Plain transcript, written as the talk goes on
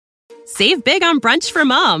Save big on brunch for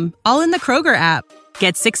mom, all in the Kroger app.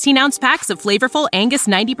 Get 16-ounce packs of flavorful Angus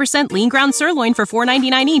 90% lean ground sirloin for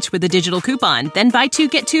 $4.99 each with a digital coupon. Then buy 2,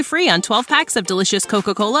 get 2 free on 12 packs of delicious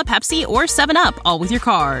Coca-Cola, Pepsi, or 7-Up, all with your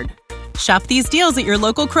card. Shop these deals at your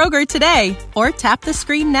local Kroger today, or tap the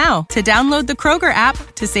screen now to download the Kroger app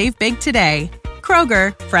to save big today.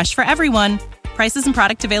 Kroger, fresh for everyone. Prices and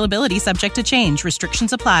product availability subject to change.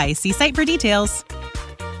 Restrictions apply. See site for details.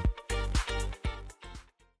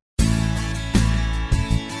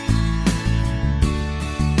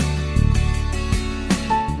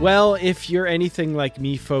 Well, if you're anything like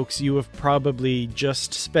me, folks, you have probably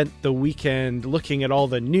just spent the weekend looking at all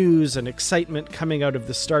the news and excitement coming out of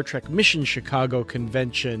the Star Trek Mission Chicago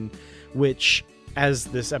convention, which, as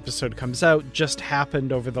this episode comes out, just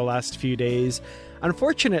happened over the last few days.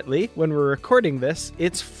 Unfortunately, when we're recording this,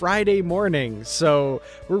 it's Friday morning, so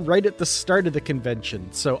we're right at the start of the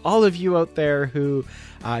convention. So all of you out there who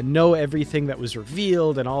know everything that was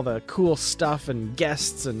revealed and all the cool stuff and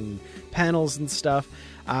guests and panels and stuff,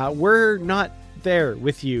 we're not there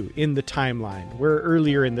with you in the timeline. We're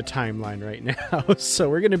earlier in the timeline right now,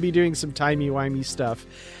 so we're going to be doing some timey-wimey stuff.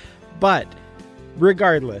 But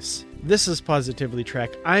regardless, this is Positively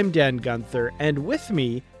Trek. I'm Dan Gunther, and with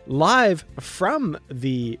me, live from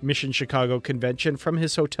the Mission Chicago convention, from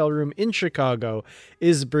his hotel room in Chicago,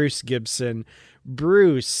 is Bruce Gibson.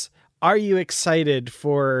 Bruce, are you excited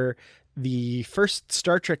for the first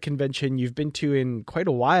Star Trek convention you've been to in quite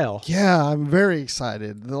a while? Yeah, I'm very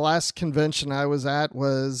excited. The last convention I was at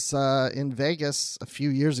was in Vegas a few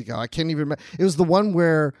years ago. I can't even remember. It was the one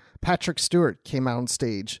where Patrick Stewart came out on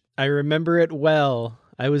stage. I remember it well.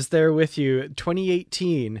 I was there with you.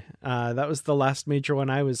 2018. That was the last major one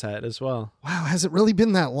I was at as well. Wow, has it really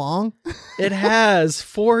been that long? It has.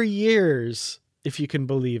 4 years, if you can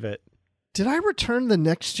believe it. Did I return the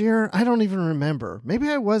next year? I don't even remember. Maybe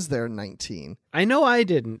I was there in 19. I know I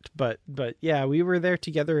didn't, but yeah, we were there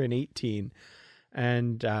together in 18.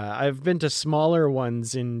 And I've been to smaller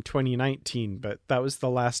ones in 2019, but that was the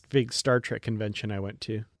last big Star Trek convention I went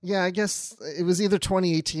to. Yeah, I guess it was either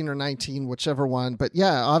 2018 or 19, whichever one. But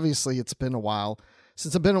yeah, obviously it's been a while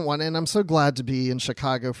since I've been at one, and I'm so glad to be in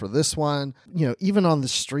Chicago for this one. You know, even on the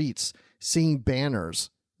streets, seeing banners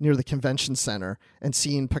near the convention center and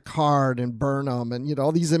seeing Picard and Burnham and, you know,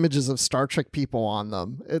 all these images of Star Trek people on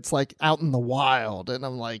them. It's like out in the wild. And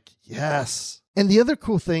I'm like, yes. And the other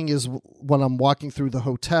cool thing is when I'm walking through the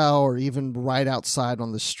hotel or even right outside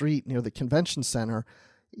on the street near the convention center,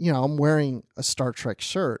 you know, I'm wearing a Star Trek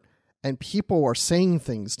shirt and people are saying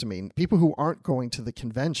things to me, people who aren't going to the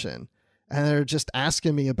convention, and they're just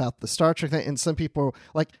asking me about the Star Trek thing. And some people,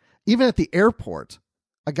 like, even at the airport,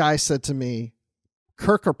 a guy said to me,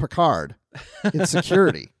 Kirk or Picard in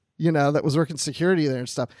security, you know, that was working security there and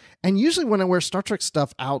stuff. And usually when I wear Star Trek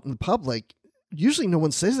stuff out in public, usually no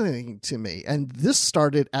one says anything to me. And this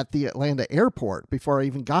started at the Atlanta airport before I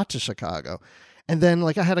even got to Chicago. And then,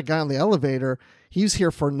 like, I had a guy on the elevator. He was here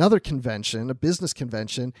for another convention, a business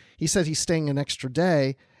convention. He said he's staying an extra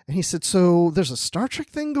day. And he said, so there's a Star Trek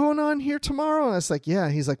thing going on here tomorrow? And I was like, yeah.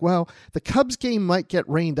 He's like, well, the Cubs game might get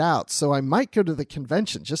rained out, so I might go to the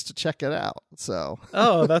convention just to check it out. So,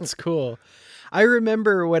 oh, that's cool. I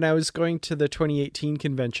remember when I was going to the 2018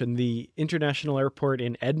 convention, the International Airport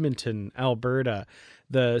in Edmonton, Alberta,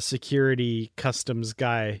 the security customs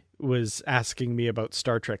guy was asking me about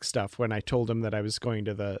Star Trek stuff when I told him that I was going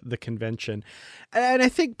to the convention. And I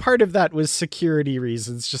think part of that was security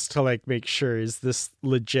reasons, just to like make sure, is this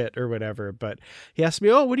legit or whatever. But he asked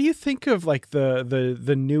me, oh, what do you think of like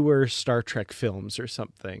the newer Star Trek films or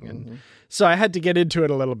something? And so I had to get into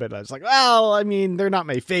it a little bit. I was like, well, I mean, they're not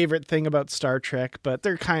my favorite thing about Star Trek, but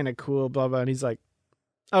they're kind of cool, blah, blah. And he's like,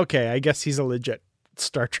 okay, I guess he's a legit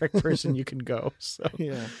Star Trek person. You can go. So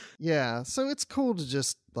yeah, so it's cool to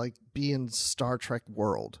just like be in Star Trek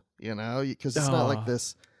world, you know, because it's not like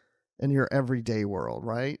this in your everyday world,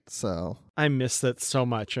 right? So I miss that so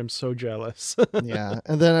much. I'm so jealous. Yeah,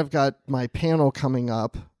 and then I've got my panel coming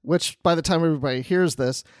up, which by the time everybody hears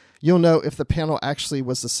this, you'll know if the panel actually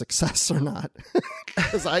was a success or not,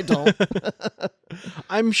 because I don't.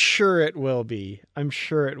 I'm sure it will be.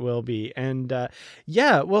 And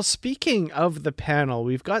yeah, well, speaking of the panel,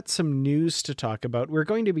 we've got some news to talk about. We're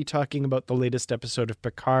going to be talking about the latest episode of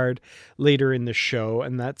Picard later in the show,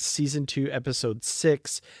 and that's season 2, episode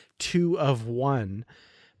 6, 2 of 1.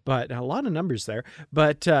 But a lot of numbers there.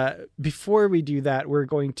 But before we do that, we're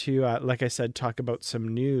going to, like I said, talk about some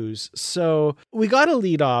news. So we got to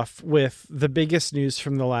lead off with the biggest news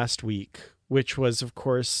from the last week, which was, of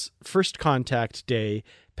course, First Contact Day.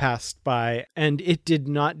 passed by, and it did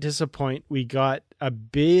not disappoint. We got a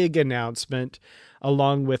big announcement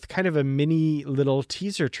along with kind of a mini little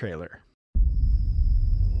teaser trailer.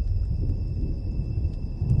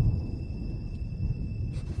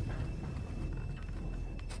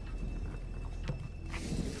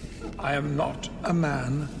 I am not a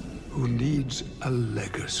man who needs a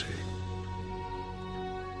legacy.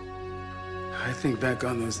 I think back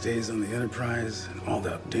on those days on the Enterprise and all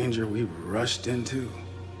that danger we rushed into.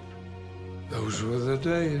 Those were the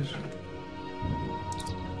days.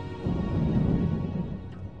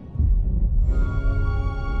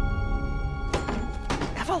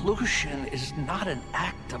 Evolution is not an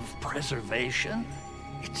act of preservation,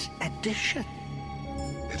 it's addition.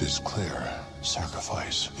 It is clear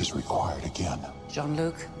sacrifice is required again.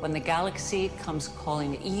 Jean-Luc, when the galaxy comes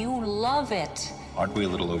calling, you love it. Aren't we a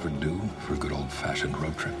little overdue for a good old-fashioned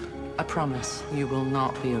road trip? I promise you will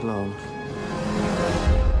not be alone.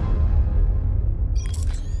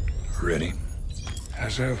 Ready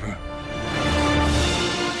as ever.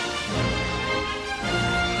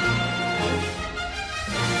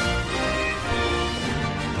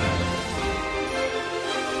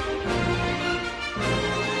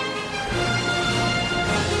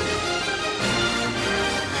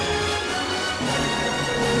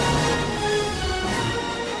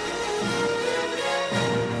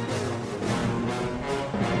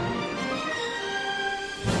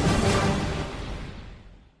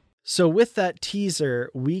 So with that teaser,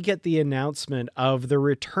 we get the announcement of the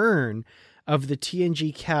return of the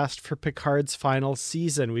TNG cast for Picard's final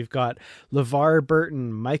season. We've got LeVar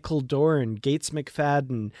Burton, Michael Dorn, Gates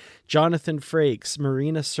McFadden, Jonathan Frakes,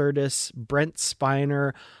 Marina Sirtis, Brent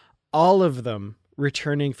Spiner, all of them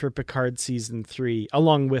returning for Picard season 3,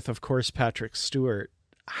 along with, of course, Patrick Stewart.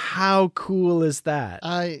 How cool is that?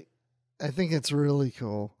 I think it's really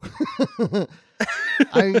cool.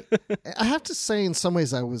 I have to say, in some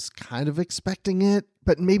ways, I was kind of expecting it,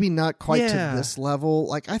 but maybe not quite to this level.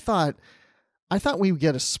 Like I thought we would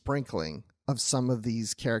get a sprinkling of some of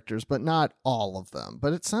these characters, but not all of them.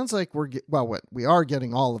 But it sounds like we are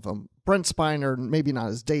getting all of them. Brent Spiner, maybe not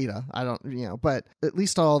as Data. I don't, but at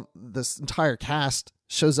least all this entire cast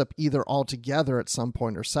shows up either all together at some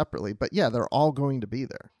point or separately. But yeah, they're all going to be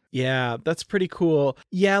there. Yeah, that's pretty cool.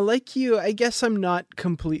 Yeah, like you, I guess I'm not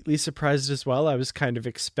completely surprised as well. I was kind of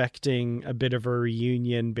expecting a bit of a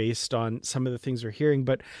reunion based on some of the things we're hearing.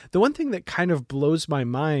 But the one thing that kind of blows my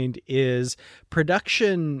mind is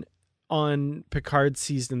production on Picard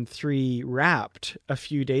season 3 wrapped a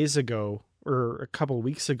few days ago, or a couple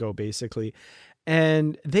weeks ago, basically.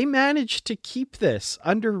 And they managed to keep this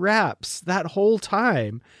under wraps that whole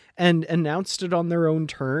time and announced it on their own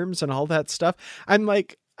terms and all that stuff.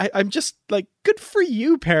 I'm just like, good for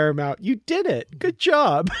you, Paramount. You did it. Good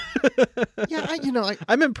job. Yeah,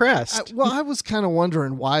 I'm impressed. I was kind of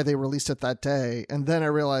wondering why they released it that day. And then I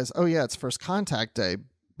realized, oh, yeah, it's First Contact Day.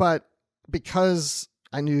 But because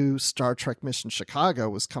I knew Star Trek Mission Chicago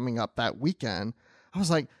was coming up that weekend, I was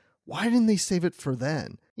like, why didn't they save it for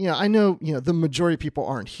then? I know, the majority of people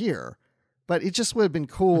aren't here, but it just would have been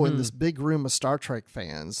cool in this big room of Star Trek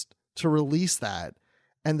fans to release that.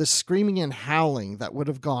 And the screaming and howling that would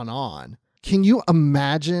have gone on. Can you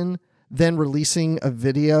imagine then releasing a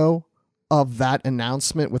video of that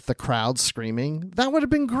announcement with the crowd screaming? That would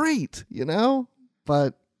have been great,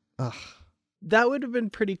 But, that would have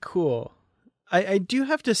been pretty cool. I do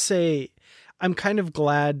have to say, I'm kind of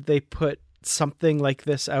glad they put something like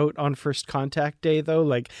this out on First Contact Day, though.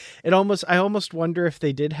 Like, I almost wonder if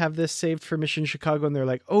they did have this saved for Mission Chicago and they're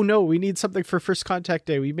like, oh no, we need something for First Contact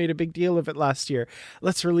Day. We made a big deal of it last year.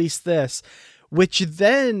 Let's release this. Which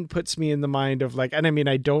then puts me in the mind of like, and I mean,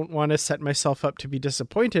 I don't want to set myself up to be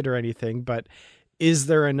disappointed or anything, but is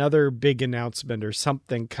there another big announcement or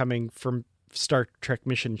something coming from Star Trek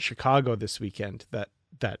Mission Chicago this weekend that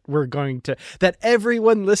that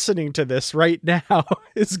everyone listening to this right now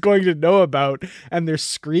is going to know about, and they're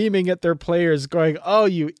screaming at their players going, oh,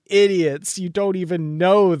 you idiots, you don't even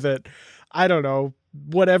know that, I don't know,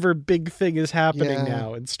 whatever big thing is happening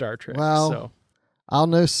now in Star Trek. Well, so I'll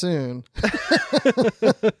know soon.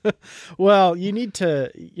 Well, you need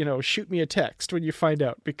to, shoot me a text when you find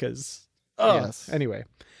out, because anyway,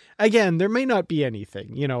 again, there may not be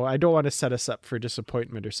anything, I don't want to set us up for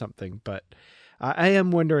disappointment or something, but I am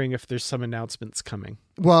wondering if there's some announcements coming.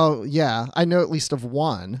 Well, yeah, I know at least of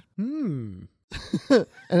one. And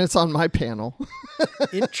it's on my panel.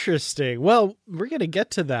 Interesting. Well, we're going to get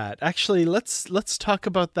to that. Actually, let's talk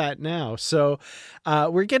about that now. So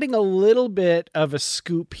we're getting a little bit of a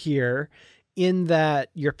scoop here in that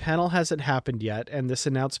your panel hasn't happened yet, and this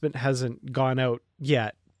announcement hasn't gone out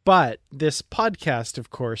yet But this podcast, of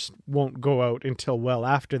course, won't go out until well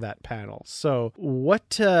after that panel. So what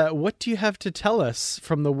do you have to tell us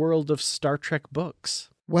from the world of Star Trek books?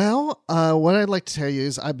 Well, what I'd like to tell you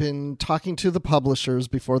is I've been talking to the publishers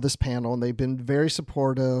before this panel, and they've been very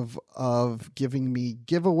supportive of giving me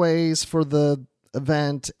giveaways for the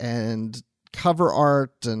event and cover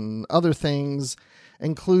art and other things,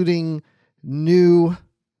 including new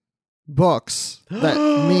books that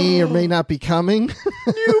may or may not be coming.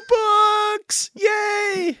 New books!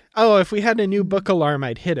 Yay! Oh, if we had a new book alarm,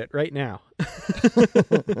 I'd hit it right now.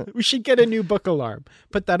 We should get a new book alarm.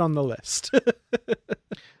 Put that on the list.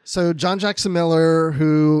 So John Jackson Miller,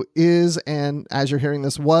 who is, and as you're hearing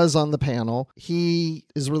this, was on the panel, he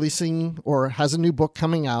is releasing or has a new book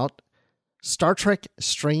coming out, Star Trek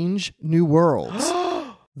Strange New Worlds,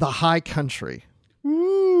 The High Country.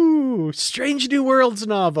 Ooh, Strange New Worlds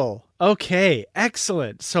novel. Okay,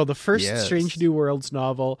 excellent. So the first Strange New Worlds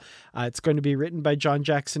novel, it's going to be written by John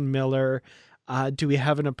Jackson Miller. Do we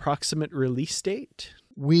have an approximate release date?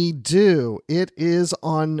 We do. It is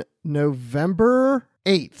on November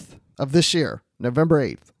 8th of this year, November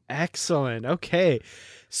 8th. Excellent. Okay.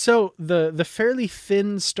 So the fairly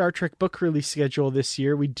thin Star Trek book release schedule this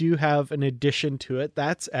year, we do have an addition to it.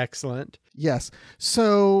 That's excellent. Yes.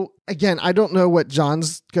 So again, I don't know what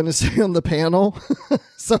John's going to say on the panel.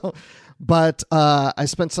 But I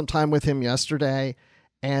spent some time with him yesterday,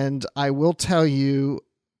 and I will tell you,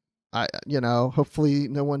 hopefully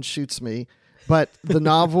no one shoots me, but the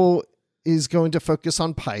novel is going to focus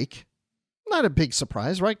on Pike. Not a big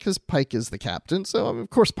surprise, right? Because Pike is the captain. So, of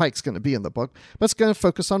course, Pike's going to be in the book. But it's going to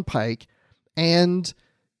focus on Pike and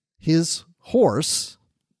his horse.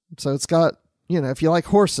 So it's got, if you like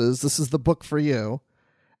horses, this is the book for you.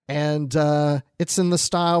 And it's in the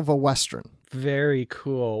style of a Western. Very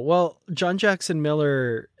cool. Well, John Jackson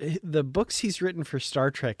Miller, the books he's written for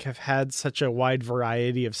Star Trek have had such a wide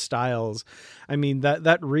variety of styles. I mean,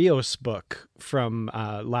 that Rios book from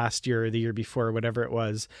last year or the year before, whatever it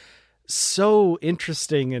was, so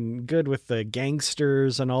interesting and good with the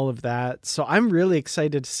gangsters and all of that. So I'm really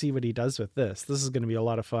excited to see what he does with this. This is going to be a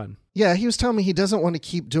lot of fun. Yeah, he was telling me he doesn't want to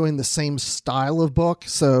keep doing the same style of book.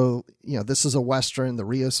 So, this is a Western. The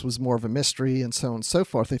Rios was more of a mystery and so on and so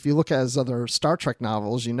forth. If you look at his other Star Trek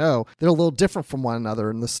novels, they're a little different from one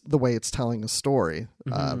another in the way it's telling a story,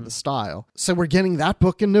 the style. So we're getting that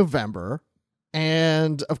book in November.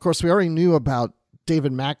 And of course, we already knew about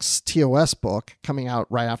David Mack's TOS book coming out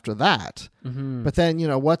right after that. Mm-hmm. But then,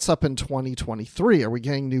 what's up in 2023? Are we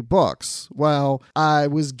getting new books? Well, I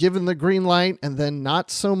was given the green light and then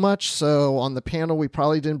not so much. So on the panel, we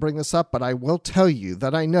probably didn't bring this up, but I will tell you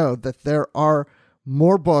that I know that there are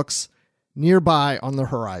more books nearby on the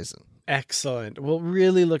horizon. Excellent. Well,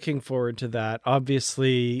 really looking forward to that.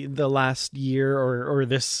 Obviously, the last year or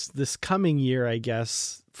this coming year, I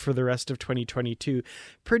guess, for the rest of 2022,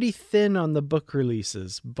 pretty thin on the book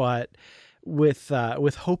releases, but with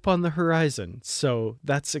hope on the horizon. So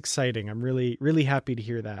that's exciting. I'm really, really happy to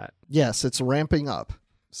hear that. Yes, it's ramping up.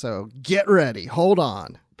 So get ready. Hold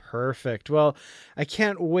on. Perfect. Well, I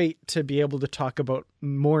can't wait to be able to talk about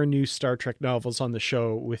more new Star Trek novels on the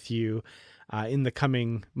show with you in the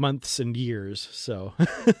coming months and years. So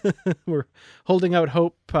we're holding out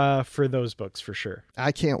hope for those books for sure.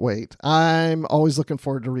 I can't wait. I'm always looking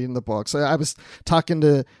forward to reading the books. I was talking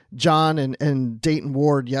to John and Dayton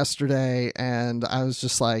Ward yesterday, and I was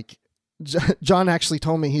just like, John actually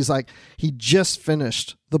told me, he's like, he just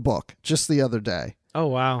finished the book just the other day. Oh,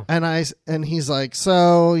 wow. And he's like,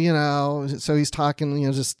 so he's talking, he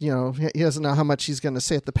doesn't know how much he's going to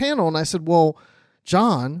say at the panel. And I said, well,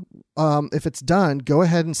 John, if it's done, go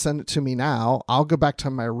ahead and send it to me now. I'll go back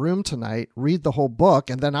to my room tonight, read the whole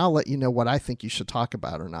book, and then I'll let you know what I think you should talk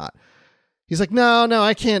about or not. He's like, no,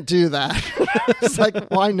 I can't do that. It's like,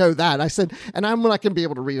 well, I know that. I said, and I'm not going to be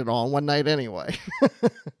able to read it all in one night anyway.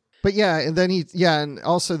 But yeah, and then he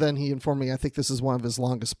informed me, I think this is one of his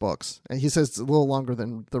longest books. And he says it's a little longer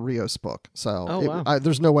than the Rios book. So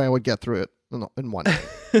there's no way I would get through it in one day.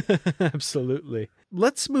 Absolutely.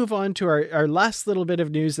 Let's move on to our last little bit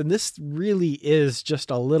of news. And this really is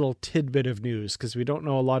just a little tidbit of news because we don't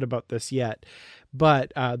know a lot about this yet.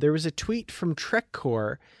 But there was a tweet from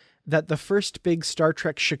TrekCore that the first big Star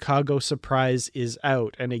Trek Chicago surprise is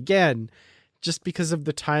out. And again, just because of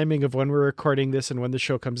the timing of when we're recording this and when the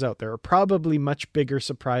show comes out, there are probably much bigger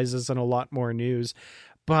surprises and a lot more news.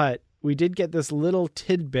 But we did get this little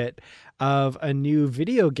tidbit of a new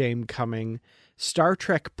video game coming, Star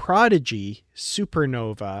Trek Prodigy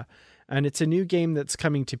Supernova. And it's a new game that's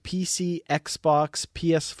coming to PC, Xbox,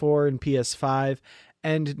 PS4, and PS5.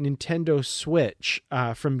 and Nintendo Switch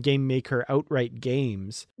from game maker Outright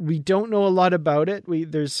Games. We don't know a lot about it.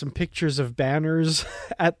 There's some pictures of banners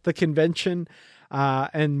at the convention,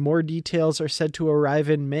 and more details are said to arrive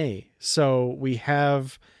in May. So we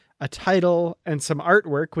have a title and some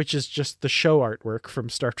artwork, which is just the show artwork from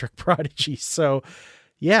Star Trek Prodigy. So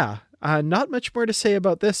yeah, not much more to say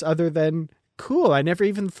about this other than cool. I never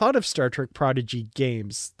even thought of Star Trek Prodigy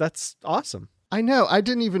games. That's awesome. I know. I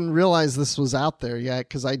didn't even realize this was out there yet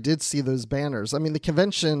because I did see those banners. I mean, the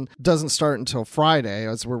convention doesn't start until Friday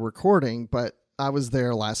as we're recording, but I was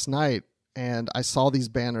there last night and I saw these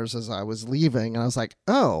banners as I was leaving and I was like,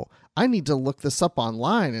 oh, I need to look this up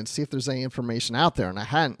online and see if there's any information out there. And I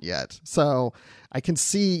hadn't yet. So I can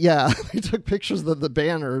see, yeah, they took pictures of the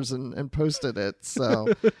banners and posted it. So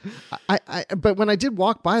but when I did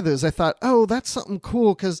walk by those, I thought, oh, that's something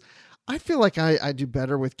cool because I feel like I do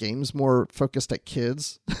better with games more focused at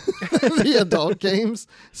kids than the adult games.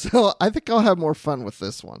 So I think I'll have more fun with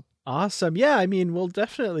this one. Awesome. Yeah, I mean, we'll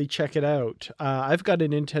definitely check it out. I've got a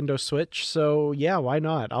Nintendo Switch, so yeah, why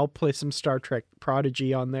not? I'll play some Star Trek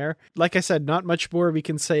Prodigy on there. Like I said, not much more we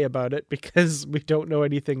can say about it because we don't know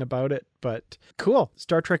anything about it, but cool.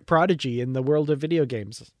 Star Trek Prodigy in the world of video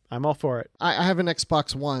games. I'm all for it. I have an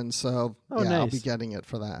Xbox One, so nice. I'll be getting it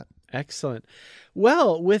for that. Excellent.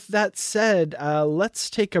 Well, with that said,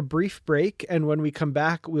 let's take a brief break, and when we come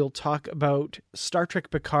back, we'll talk about Star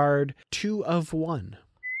Trek Picard 2 of 1.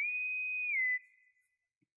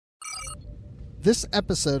 This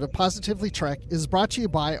episode of Positively Trek is brought to you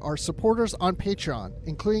by our supporters on Patreon,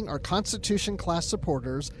 including our Constitution class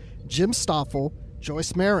supporters, Jim Stoffel,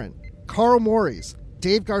 Joyce Marin, Carl Morris,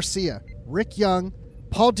 Dave Garcia, Rick Young,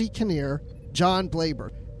 Paul D. Kinnear, John Blaber,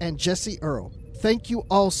 and Jesse Earl. Thank you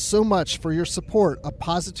all so much for your support of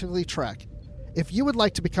Positively Trek. If you would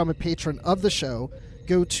like to become a patron of the show,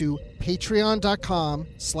 go to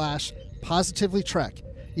patreon.com/positivelytrek.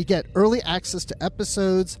 You get early access to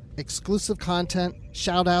episodes, exclusive content,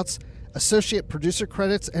 shoutouts, associate producer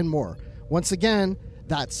credits, and more. Once again,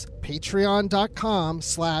 that's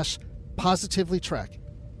patreon.com/positivelytrek.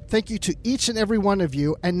 Thank you to each and every one of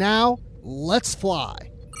you. And now, let's fly.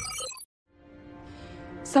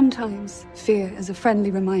 Sometimes fear is a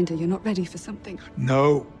friendly reminder you're not ready for something.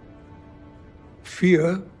 No.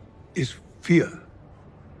 Fear is fear.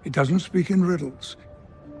 It doesn't speak in riddles.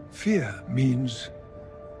 Fear means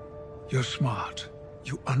you're smart.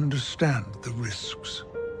 You understand the risks.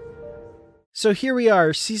 So here we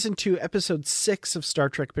are, Season 2, Episode 6 of Star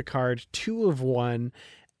Trek Picard, 2 of 1,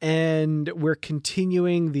 and we're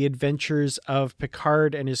continuing the adventures of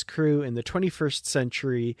Picard and his crew in the 21st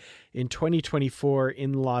century in 2024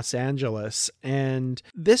 in Los Angeles. And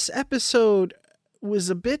this episode was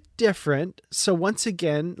a bit different. So once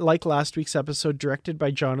again, like last week's episode, directed by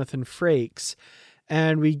Jonathan Frakes,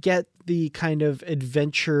 and we get the kind of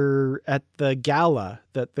adventure at the gala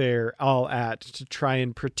that they're all at to try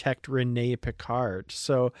and protect Renee Picard.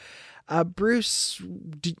 So, Bruce,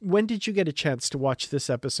 when did you get a chance to watch this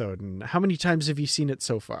episode, and how many times have you seen it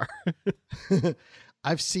so far?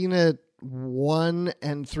 I've seen it 1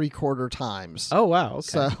 3/4 times. Oh, wow. Okay.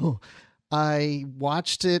 So I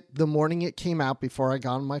watched it the morning it came out before I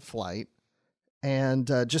got on my flight. And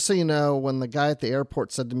just so you know, when the guy at the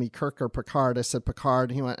airport said to me, Kirk or Picard, I said Picard.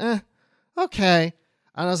 And he went, okay.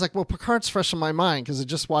 And I was like, well, Picard's fresh in my mind because I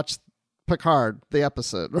just watched Picard, the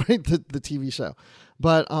episode, right? The TV show.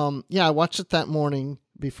 But yeah, I watched it that morning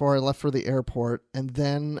before I left for the airport. And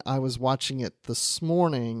then I was watching it this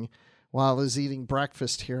morning while I was eating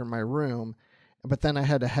breakfast here in my room. But then I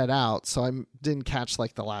had to head out, so I didn't catch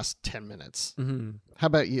like the last 10 minutes. Mm-hmm. How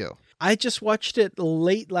about you? I just watched it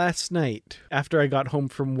late last night after I got home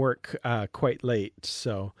from work quite late.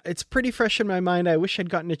 So it's pretty fresh in my mind. I wish I'd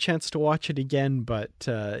gotten a chance to watch it again, but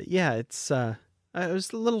yeah, it's I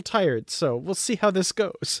was a little tired, so we'll see how this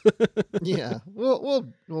goes. Yeah, we'll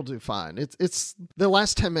do fine. It's the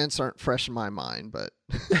last 10 minutes aren't fresh in my mind, but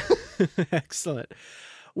excellent.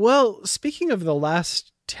 Well, speaking of the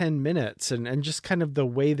last 10 minutes and just kind of the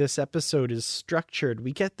way this episode is structured,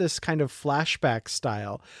 we get this kind of flashback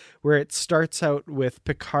style where it starts out with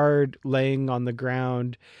Picard laying on the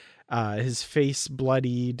ground, his face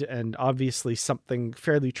bloodied, and obviously something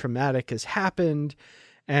fairly traumatic has happened.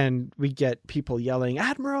 And we get people yelling,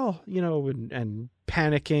 Admiral, and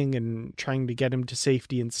panicking and trying to get him to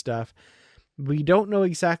safety and stuff. We don't know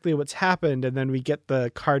exactly what's happened, and then we get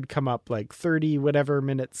the card come up like 30 whatever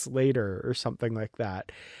minutes later or something like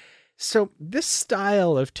that. So this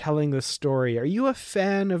style of telling the story, are you a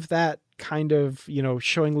fan of that kind of,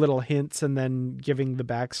 showing little hints and then giving the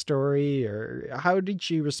backstory, or how did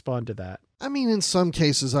you respond to that? I mean, in some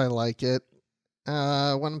cases I like it.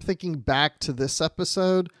 When I'm thinking back to this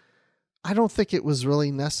episode, I don't think it was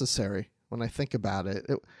really necessary when I think about it.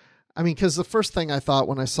 Because the first thing I thought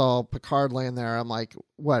when I saw Picard laying there, I'm like,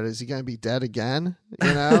 what, is he going to be dead again?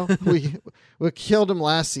 You know, we killed him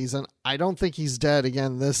last season. I don't think he's dead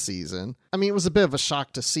again this season. I mean, it was a bit of a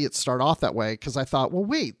shock to see it start off that way because I thought, well,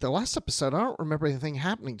 wait, the last episode, I don't remember anything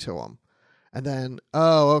happening to him. And then,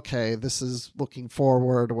 oh, okay, this is looking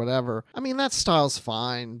forward or whatever. I mean, that style's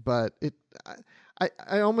fine, but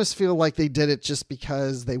I almost feel like they did it just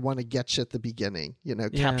because they want to get you at the beginning, you know,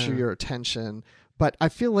 capture your attention. But I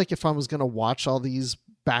feel like if I was going to watch all these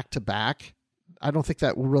back to back, I don't think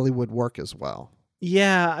that really would work as well.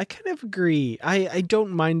 Yeah, I kind of agree. I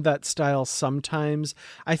don't mind that style sometimes.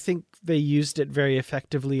 I think they used it very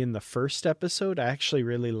effectively in the first episode. I actually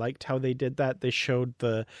really liked how they did that. They showed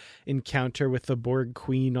the encounter with the Borg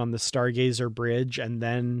Queen on the Stargazer Bridge and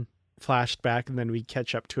then flashed back, and then we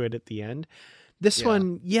catch up to it at the end. This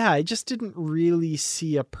one, I just didn't really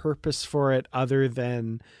see a purpose for it other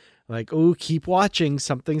than like, oh, keep watching,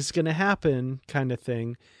 something's going to happen kind of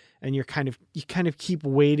thing. And you kind of keep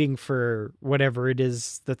waiting for whatever it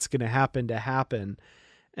is that's going to happen.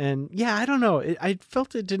 And yeah, I don't know. I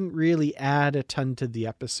felt it didn't really add a ton to the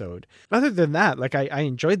episode. Other than that, like I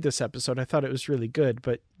enjoyed this episode. I thought it was really good,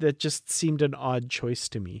 but that just seemed an odd choice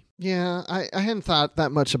to me. Yeah, I hadn't thought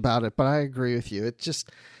that much about it, but I agree with you.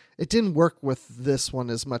 It didn't work with this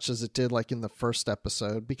one as much as it did like in the first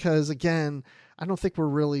episode because, again, I don't think we're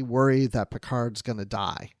really worried that Picard's going to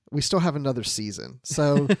die. We still have another season.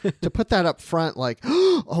 So to put that up front, like,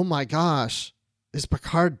 oh my gosh, is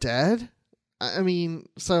Picard dead? I mean,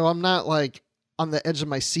 so I'm not like on the edge of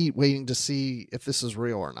my seat waiting to see if this is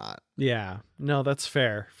real or not. Yeah, no, that's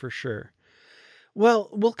fair for sure. Well,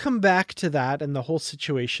 we'll come back to that and the whole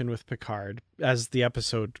situation with Picard as the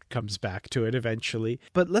episode comes back to it eventually.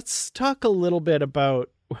 But let's talk a little bit about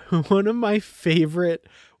one of my favorite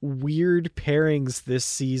weird pairings this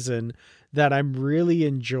season that I'm really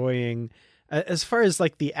enjoying as far as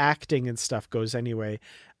like the acting and stuff goes anyway.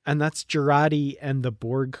 And that's Jurati and the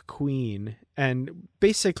Borg Queen. And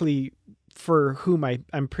basically, for whom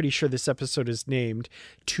I'm pretty sure this episode is named,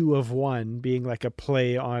 2 of 1, being like a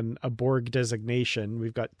play on a Borg designation.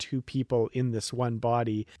 We've got 2 people in this one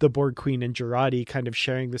body, the Borg Queen and Jurati, kind of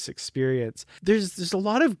sharing this experience. There's a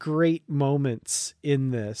lot of great moments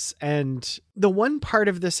in this. And the one part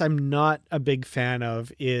of this I'm not a big fan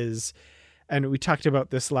of is, and we talked about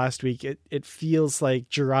this last week, it feels like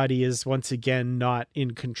Jurati is once again not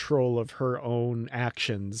in control of her own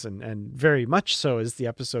actions, and very much so as the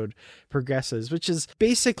episode progresses, which is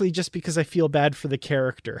basically just because I feel bad for the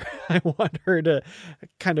character. I want her to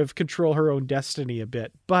kind of control her own destiny a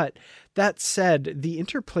bit. But that said, the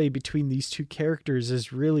interplay between these 2 characters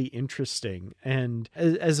is really interesting. And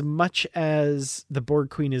as much as the Borg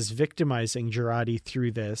Queen is victimizing Jurati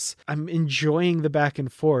through this, I'm enjoying the back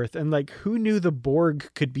and forth. And like, who knew the Borg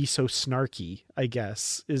could be so snarky, I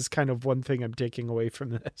guess, is kind of one thing I'm taking away from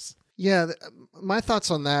this. Yeah, my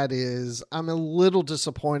thoughts on that is I'm a little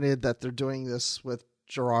disappointed that they're doing this with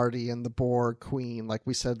Jurati and the Borg Queen, like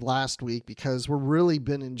we said last week, because we've really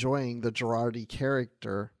been enjoying the Jurati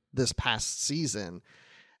character this past season.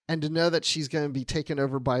 And to know that she's going to be taken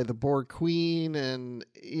over by the Borg Queen and,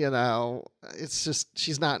 you know, it's just,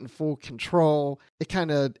 she's not in full control. It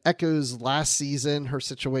kind of echoes last season, her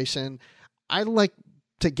situation. I like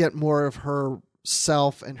to get more of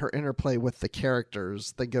herself and her interplay with the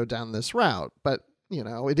characters that go down this route. But, you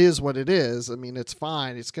know, it is what it is. I mean, it's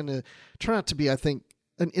fine. It's going to turn out to be, I think,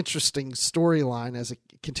 an interesting storyline as it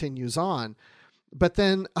continues on. But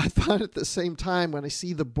then I thought at the same time, when I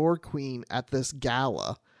see the Borg Queen at this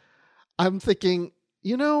gala, I'm thinking,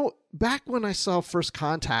 you know, back when I saw First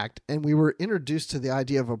Contact and we were introduced to the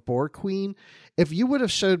idea of a Borg Queen, if you would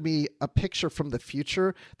have showed me a picture from the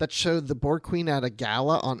future that showed the Borg Queen at a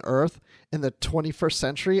gala on Earth in the 21st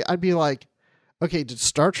century, I'd be like, okay, did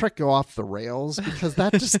Star Trek go off the rails? Because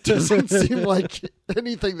that just doesn't seem like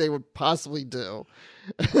anything they would possibly do.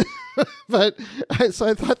 But so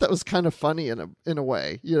I thought that was kind of funny in a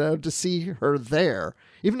way, you know, to see her there,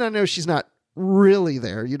 even though I know she's not really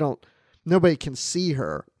there. Nobody can see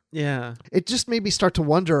her. Yeah. It just made me start to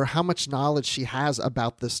wonder how much knowledge she has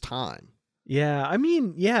about this time. Yeah. I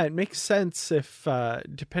mean, yeah, it makes sense if,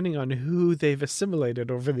 depending on who they've assimilated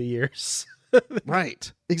over the years.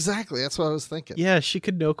 Right. Exactly. That's what I was thinking. Yeah, she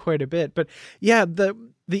could know quite a bit. But yeah, the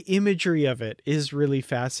imagery of it is really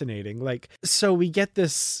fascinating. Like, so we get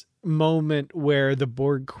this moment where the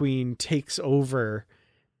Borg Queen takes over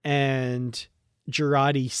and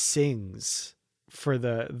Jurati sings for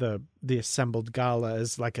the assembled gala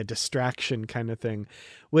as like a distraction kind of thing,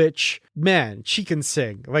 which, man, she can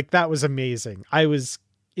sing. Like, that was amazing. I was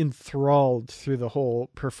enthralled through the whole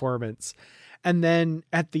performance. And then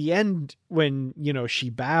at the end, when, you know, she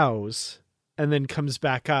bows and then comes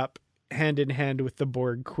back up hand in hand with the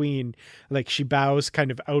Borg Queen, like she bows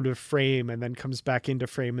kind of out of frame and then comes back into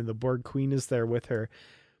frame and the Borg Queen is there with her.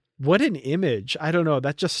 What an image. I don't know.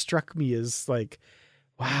 That just struck me as like,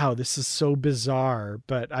 wow, this is so bizarre,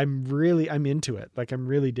 but I'm into it. Like, I'm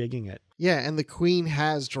really digging it. Yeah. And the Queen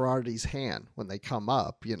has Girardi's hand when they come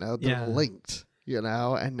up, you know, they're linked, you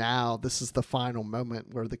know, and now this is the final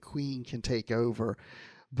moment where the Queen can take over.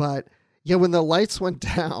 But yeah, when the lights went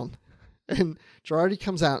down and Girardi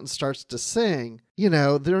comes out and starts to sing, you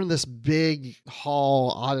know, they're in this big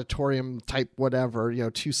hall, auditorium type, whatever, you know,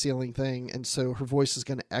 2-ceiling thing. And so her voice is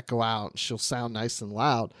going to echo out and she'll sound nice and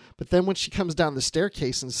loud. But then when she comes down the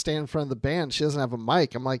staircase and stand in front of the band, she doesn't have a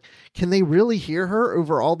mic. I'm like, can they really hear her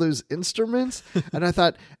over all those instruments? And I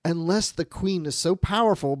thought, unless the Queen is so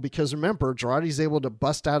powerful, because remember, Girardi's able to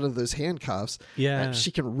bust out of those handcuffs. Yeah. And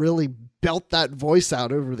she can really belt that voice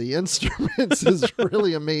out over the instruments is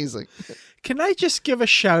really amazing. Can I just give a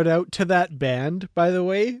shout out to that band, by the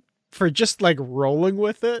way, for just like rolling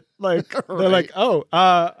with it? Like, right. They're like, oh,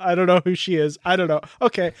 I don't know who she is. I don't know.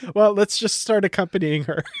 Okay, well, let's just start accompanying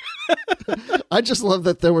her. I just love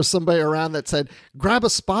that there was somebody around that said, grab a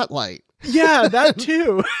spotlight. Yeah, that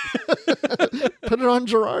too. Put it on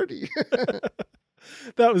Girardi.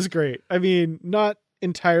 That was great. I mean, not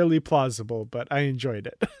entirely plausible, but I enjoyed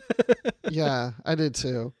it. Yeah, I did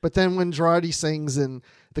too. But then when Girardi sings and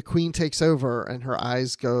the Queen takes over and her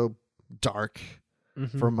eyes go dark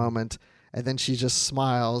for a moment, and then she just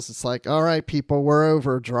smiles. It's like, all right, people, we're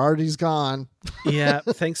over. Girardi's gone. Yeah,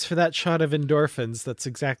 thanks for that shot of endorphins. That's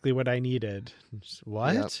exactly what I needed. Just,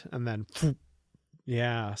 what? Yep. And then,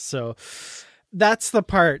 yeah. So that's the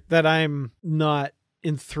part that I'm not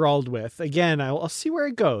enthralled with. Again, I'll see where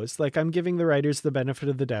it goes. Like, I'm giving the writers the benefit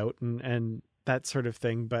of the doubt and that sort of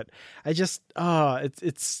thing. But I just,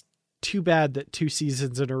 it's too bad that 2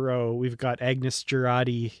 seasons in a row we've got Agnes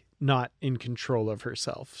Girardi not in control of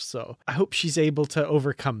herself. So I hope she's able to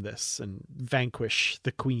overcome this and vanquish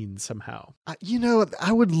the Queen somehow. You know,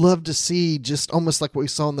 I would love to see just almost like what we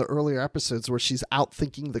saw in the earlier episodes where she's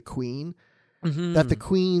outthinking the Queen, that the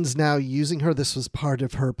Queen's now using her. This was part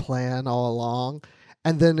of her plan all along.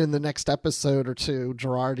 And then in the next episode or two,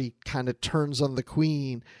 Girardi kind of turns on the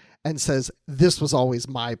Queen and says, this was always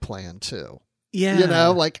my plan too. Yeah. You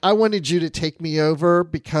know, like, I wanted you to take me over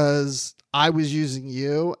because I was using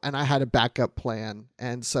you and I had a backup plan.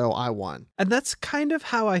 And so I won. And that's kind of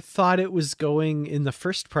how I thought it was going in the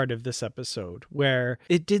first part of this episode, where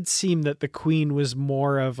it did seem that the Queen was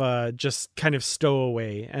more of a just kind of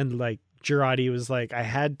stowaway, and like Girardi was like, I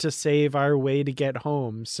had to save our way to get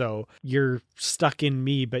home, so you're stuck in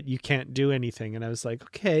me, but you can't do anything. And I was like,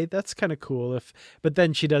 okay, that's kind of cool. But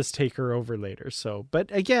then she does take her over later. So,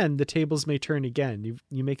 but again, the tables may turn again.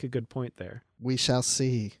 You make a good point there. We shall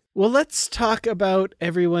see. Well, let's talk about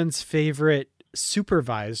everyone's favorite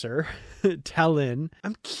supervisor, Tellin.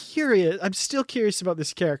 I'm still curious about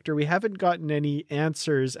this character. We haven't gotten any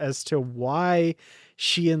answers as to why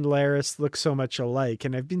she and Laris look so much alike,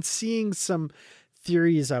 and I've been seeing some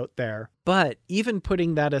theories out there. But even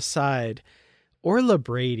putting that aside, Orla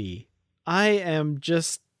Brady, I am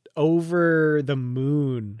just over the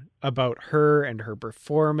moon about her and her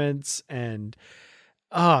performance, and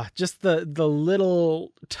just the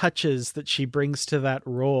little touches that she brings to that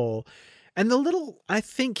role. And the little, I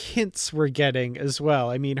think, hints we're getting as well.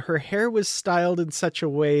 I mean, her hair was styled in such a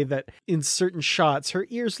way that in certain shots, her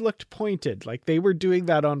ears looked pointed. Like they were doing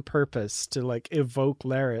that on purpose to like evoke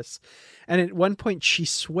Laris. And at one point she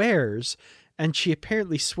swears, and she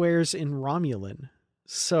apparently swears in Romulan.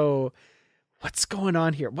 So what's going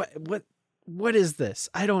on here? What is this?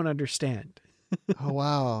 I don't understand. Oh,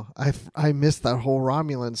 wow. I missed that whole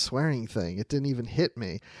Romulan swearing thing. It didn't even hit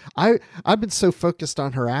me. I've been so focused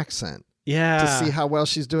on her accent. Yeah. To see how well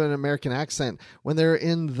she's doing an American accent. When they're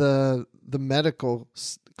in the medical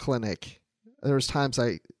clinic, there was times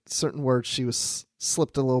certain words she was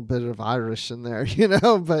slipped a little bit of Irish in there, you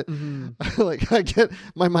know, but like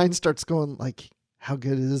my mind starts going like, how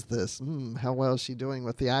good is this? How well is she doing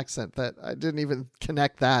with the accent? That I didn't even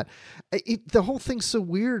connect that. The whole thing's so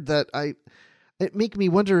weird that it make me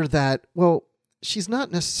wonder that, well, she's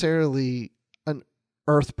not necessarily an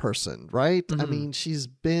Earth person, right? I mean, she's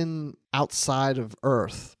been outside of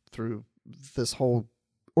Earth through this whole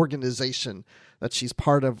organization that she's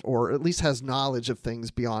part of, or at least has knowledge of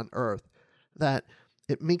things beyond Earth. That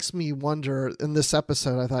it makes me wonder in this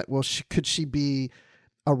episode, I thought, well, could she be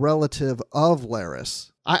a relative of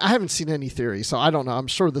Laris? I haven't seen any theory, so I don't know. I'm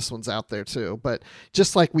sure this one's out there too. But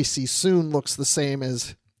just like we see Soon looks the same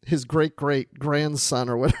as his great-great-grandson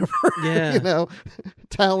or whatever, Yeah.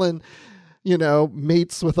 Talon,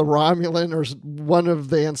 mates with a Romulan or one of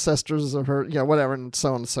the ancestors of her, whatever, and so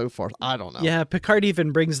on and so forth. I don't know. Yeah, Picard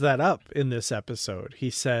even brings that up in this episode. He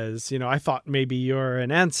says, I thought maybe you're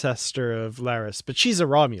an ancestor of Laris, but she's a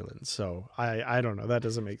Romulan, so I don't know. That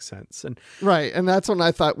doesn't make sense. And right, and that's when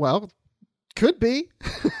I thought, well, could be.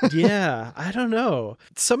 yeah, I don't know.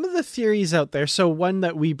 Some of the theories out there. So one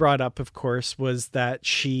that we brought up, of course, was that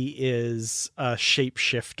she is a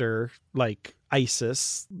shapeshifter like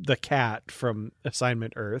Isis, the cat from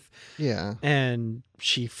Assignment Earth. Yeah. And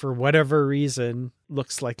she, for whatever reason,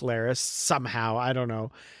 looks like Laris somehow. I don't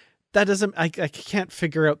know. That doesn't, I can't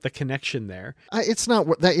figure out the connection there. It's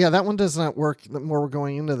not that. Yeah, that one does not work. The more we're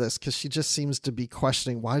going into this, because she just seems to be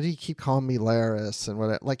questioning, why do you keep calling me Laris? And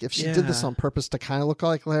what, like, if she did this on purpose to kind of look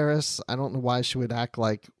like Laris, I don't know why she would act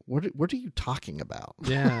like, what are you talking about?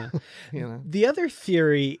 Yeah. The other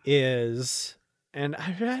theory is, and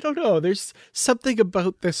I don't know, there's something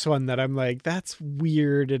about this one that I'm like, that's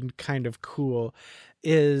weird and kind of cool,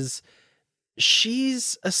 is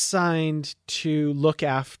she's assigned to look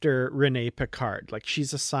after Renee Picard. Like,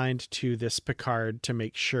 she's assigned to this Picard to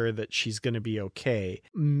make sure that she's going to be okay.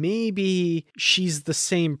 Maybe she's the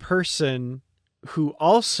same person who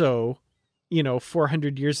also,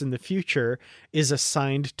 400 years in the future is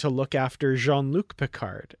assigned to look after Jean-Luc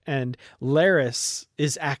Picard. And Laris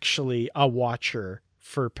is actually a watcher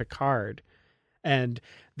for Picard. And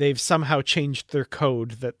they've somehow changed their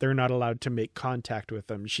code that they're not allowed to make contact with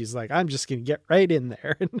him. She's like, I'm just going to get right in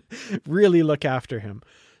there and really look after him.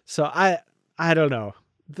 So I don't know.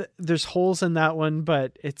 There's holes in that one,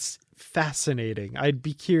 but it's fascinating. I'd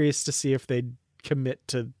be curious to see if they'd commit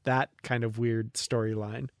to that kind of weird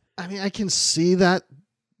storyline. I mean, I can see that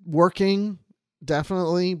working,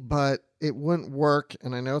 definitely, but it wouldn't work.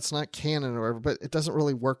 And I know it's not canon or whatever, but it doesn't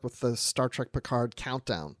really work with the Star Trek Picard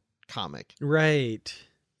countdown comic. Right.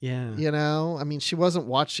 Yeah. I mean, she wasn't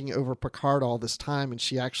watching over Picard all this time, and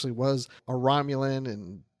she actually was a Romulan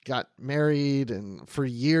and got married and for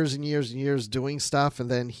years and years and years doing stuff.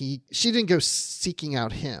 And then she didn't go seeking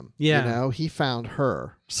out him. Yeah. He found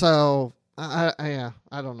her. So I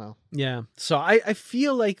don't know. Yeah. So I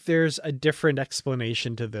feel like there's a different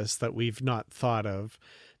explanation to this that we've not thought of,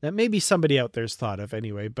 that maybe somebody out there's thought of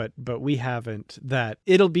anyway, but we haven't, that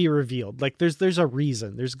it'll be revealed. Like there's a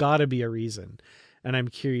reason. There's gotta be a reason. And I'm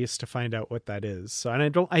curious to find out what that is. So,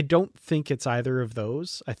 and I don't think it's either of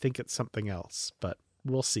those. I think it's something else, but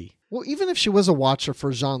we'll see. Well, even if she was a watcher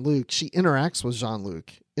for Jean-Luc, she interacts with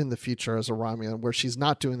Jean-Luc in the future as a Romulan, where she's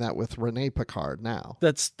not doing that with Renee Picard now.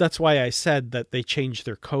 That's why I said that they changed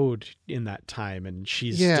their code in that time, and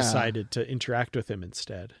she's decided to interact with him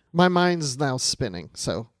instead. My mind's now spinning,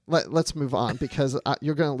 so let's move on, because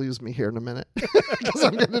you're going to lose me here in a minute, because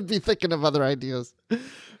I'm going to be thinking of other ideas.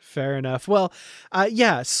 Fair enough. Well,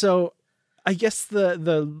 so I guess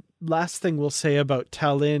the last thing we'll say about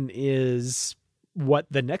Talin is what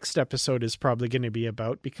the next episode is probably going to be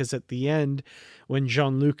about, because at the end, when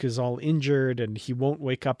Jean-Luc is all injured and he won't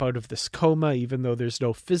wake up out of this coma, even though there's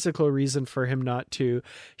no physical reason for him not to,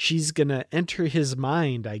 she's going to enter his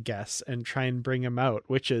mind, I guess, and try and bring him out,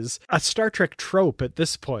 which is a Star Trek trope at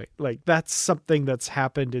this point. Like, that's something that's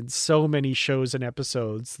happened in so many shows and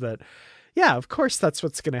episodes that, yeah, of course that's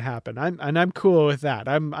what's going to happen. I'm cool with that.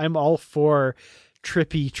 I'm all for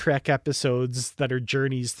trippy Trek episodes that are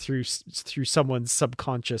journeys through someone's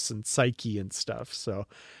subconscious and psyche and stuff. So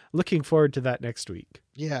looking forward to that next week.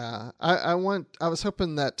 Yeah. I was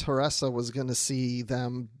hoping that Teresa was going to see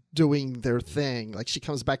them doing their thing. Like, she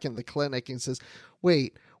comes back in the clinic and says,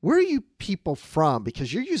 wait, where are you people from?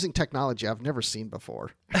 Because you're using technology I've never seen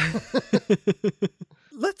before.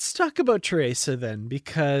 Let's talk about Teresa then,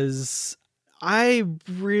 because I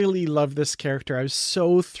really love this character. I was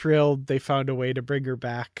so thrilled they found a way to bring her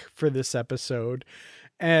back for this episode.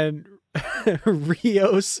 And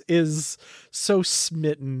Rios is so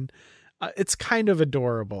smitten. It's kind of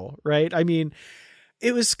adorable, right? I mean,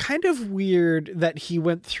 it was kind of weird that he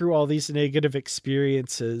went through all these negative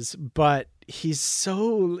experiences, but he's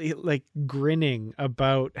so like grinning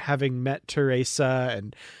about having met Teresa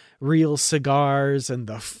and real cigars, and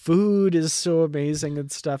the food is so amazing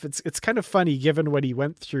and stuff. It's kind of funny given what he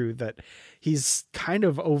went through that he's kind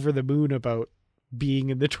of over the moon about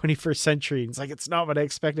being in the 21st century. It's like, it's not what I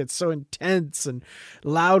expected. It's so intense and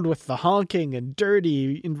loud with the honking and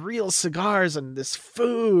dirty and real cigars and this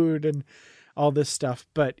food. And all this stuff,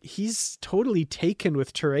 but he's totally taken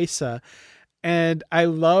with Teresa. And I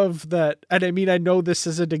love that. And I mean, I know this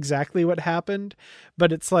isn't exactly what happened,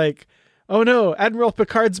 but it's like, oh no, Admiral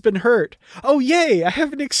Picard's been hurt. Oh yay, I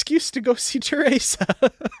have an excuse to go see Teresa.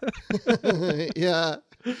 Yeah.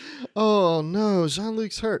 Oh no,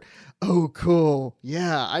 Jean-Luc's hurt. Oh cool.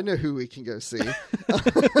 Yeah, I know who we can go see.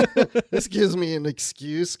 This gives me an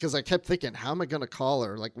excuse, because I kept thinking, how am I going to call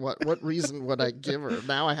her? Like, what reason would I give her?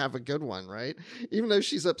 Now I have a good one, right? Even though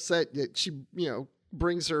she's upset, she,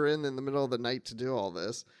 brings her in the middle of the night to do all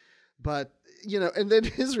this. But, and then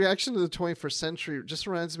his reaction to the 21st century just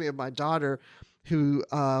reminds me of my daughter, who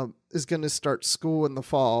is going to start school in the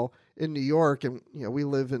fall in New York. And, we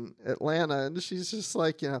live in Atlanta, and she's just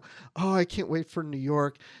like, oh, I can't wait for New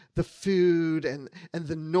York. The food and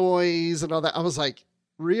the noise and all that. I was like,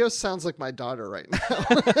 Rios sounds like my daughter right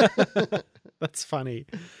now. That's funny.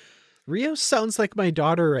 Rios sounds like my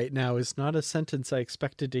daughter right now is not a sentence I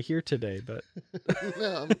expected to hear today, but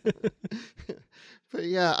no. But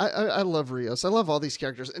yeah, I love Rios. I love all these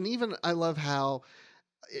characters. And even I love how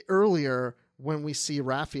earlier when we see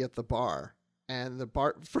Raffi at the bar, and the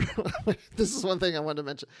bar, this is one thing I wanted to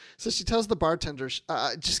mention. So she tells the bartender,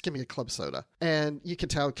 just give me a club soda. And you can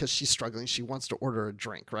tell because she's struggling. She wants to order a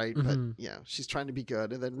drink, right? Mm-hmm. But, she's trying to be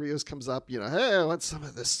good. And then Rios comes up, hey, I want some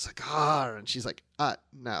of this cigar. And she's like,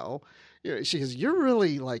 no. She goes, you're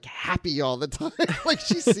really like happy all the time. Like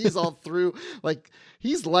she sees all through, like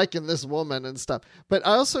he's liking this woman and stuff. But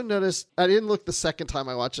I also noticed, I didn't look the second time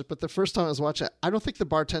I watched it, but the first time I was watching it, I don't think the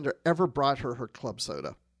bartender ever brought her club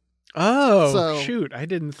soda. Oh, so, shoot. I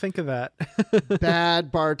didn't think of that. Bad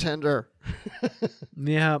bartender.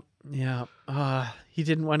 Yeah. He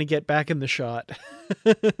didn't want to get back in the shot.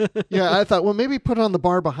 Yeah, I thought, well, maybe put it on the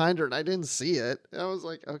bar behind her, and I didn't see it. I was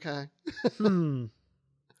like, okay.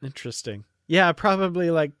 Interesting. Yeah, probably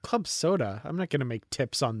like club soda. I'm not going to make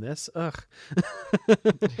tips on this. Ugh.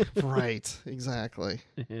 Right. Exactly.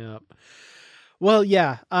 Yeah. Well,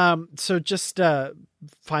 yeah. So just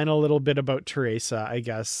final little bit about Teresa, I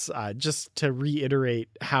guess, just to reiterate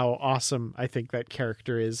how awesome I think that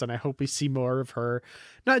character is. And I hope we see more of her,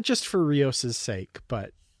 not just for Rios's sake,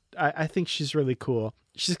 but I think she's really cool.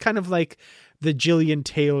 She's kind of like the Gillian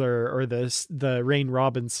Taylor or the Rain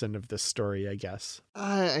Robinson of this story, I guess.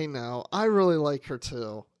 I know. I really like her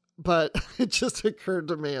too. But it just occurred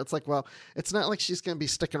to me, it's like, well, it's not like she's going to be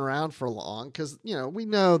sticking around for long because, we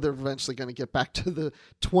know they're eventually going to get back to the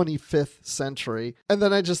 25th century. And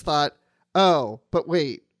then I just thought, oh, but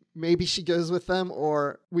wait, maybe she goes with them,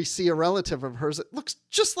 or we see a relative of hers that looks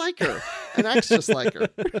just like her and acts just like her.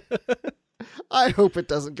 I hope it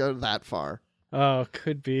doesn't go that far. Oh,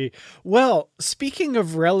 could be. Well, speaking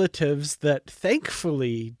of relatives that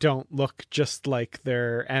thankfully don't look just like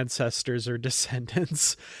their ancestors or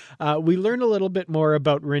descendants, we learn a little bit more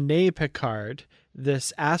about Renee Picard,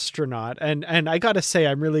 this astronaut. And I got to say,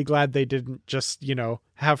 I'm really glad they didn't just,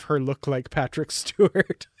 have her look like Patrick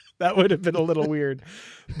Stewart. That would have been a little weird.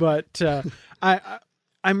 But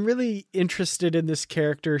I'm really interested in this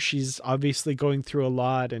character. She's obviously going through a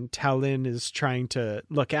lot, and Tallinn is trying to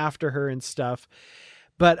look after her and stuff.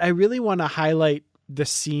 But I really want to highlight the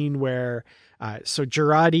scene where so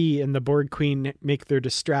Jurati and the Borg Queen make their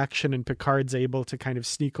distraction, and Picard's able to kind of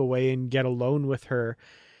sneak away and get alone with her.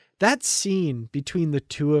 That scene between the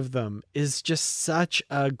two of them is just such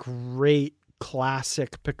a great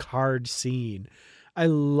classic Picard scene. I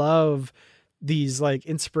love these like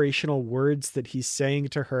inspirational words that he's saying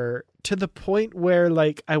to her, to the point where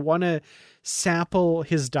like I want to sample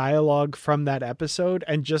his dialogue from that episode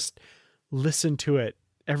and just listen to it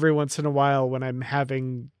every once in a while when I'm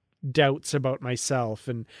having doubts about myself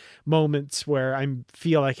and moments where I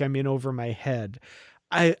feel like I'm in over my head.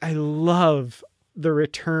 I love the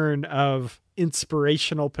return of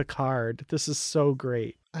inspirational Picard. This is so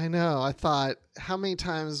great. I know. I thought, how many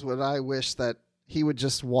times would I wish that he would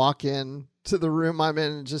just walk in to the room I'm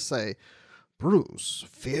in and just say, Bruce,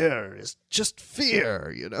 fear is just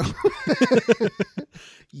fear,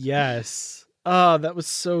 Yes. Oh, that was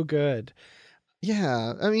so good.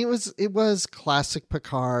 Yeah. I mean, it was classic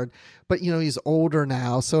Picard, but he's older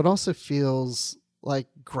now. So it also feels like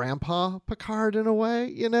Grandpa Picard in a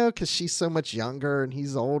way, because she's so much younger and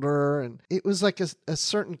he's older, and it was like a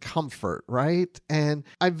certain comfort. Right. And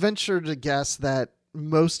I venture to guess that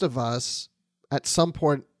most of us at some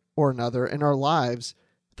point or another in our lives,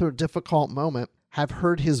 through a difficult moment, have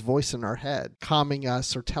heard his voice in our head, calming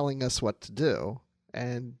us or telling us what to do.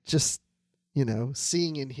 And just,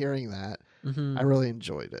 seeing and hearing that, I really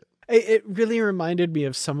enjoyed it. It really reminded me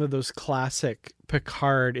of some of those classic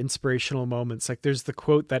Picard inspirational moments. Like there's the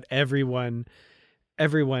quote that everyone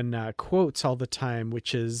everyone quotes all the time,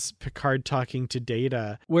 which is Picard talking to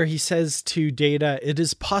Data, where he says to Data, "It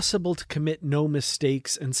is possible to commit no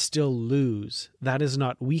mistakes and still lose. That is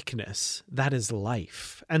not weakness. That is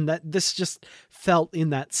life." And that this just felt in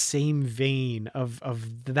that same vein of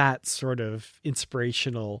that sort of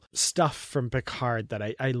inspirational stuff from Picard that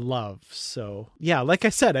I love. So yeah, like I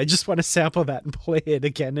said, I just want to sample that and play it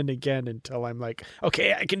again and again until I'm like,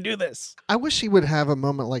 okay, I can do this. I wish he would have a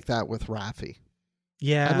moment like that with Raffi.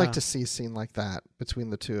 Yeah. I'd like to see a scene like that between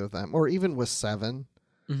the two of them, or even with Seven.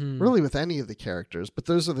 Mm-hmm. Really with any of the characters, but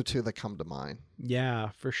those are the two that come to mind.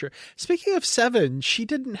 Yeah, for sure. Speaking of Seven, she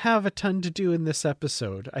didn't have a ton to do in this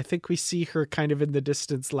episode. I think we see her kind of in the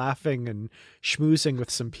distance laughing and schmoozing with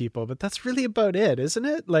some people, but that's really about it, isn't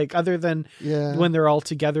it? Like, other than when they're all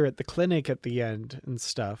together at the clinic at the end and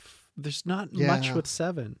stuff. There's not much with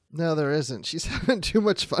Seven. No, there isn't. She's having too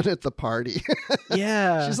much fun at the party.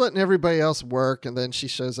 Yeah. She's letting everybody else work, and then she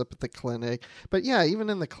shows up at the clinic. But yeah, even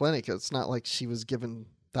in the clinic, it's not like she was given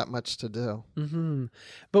that much to do. Mm-hmm.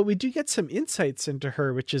 But we do get some insights into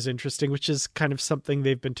her, which is interesting, which is kind of something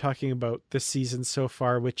they've been talking about this season so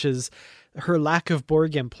far, which is her lack of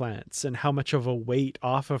Borg implants and how much of a weight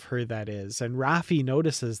off of her that is. And Raffi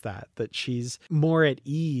notices that she's more at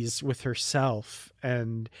ease with herself,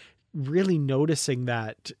 and really noticing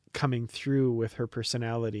that coming through with her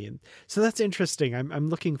personality. And so that's interesting. I'm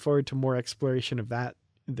looking forward to more exploration of that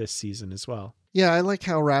this season as well. Yeah, I like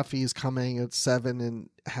how Raffi is coming at Seven, and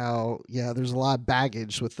how, there's a lot of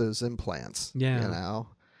baggage with those implants. Yeah. You know,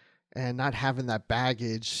 and not having that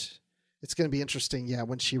baggage, it's going to be interesting. Yeah.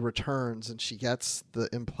 When she returns and she gets the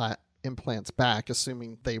implants back,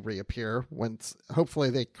 assuming they reappear when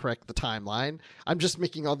hopefully they correct the timeline. I'm just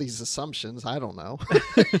making all these assumptions. I don't know.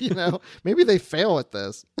 Maybe they fail at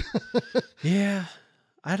this. Yeah.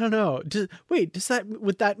 I don't know.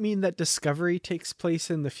 Would that mean that Discovery takes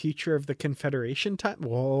place in the future of the Confederation time?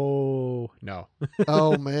 Whoa, no.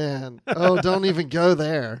 Oh man. Oh, don't even go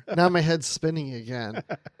there. Now my head's spinning again.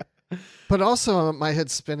 But also my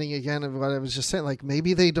head's spinning again of what I was just saying. Like,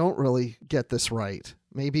 maybe they don't really get this right.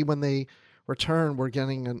 Maybe when they return, we're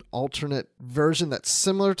getting an alternate version that's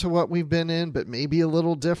similar to what we've been in, but maybe a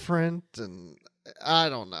little different. And I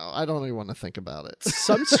don't know. I don't even want to think about it.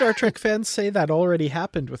 Some Star Trek fans say that already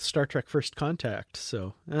happened with Star Trek First Contact.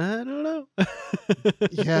 So I don't know.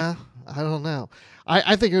 Yeah, I don't know.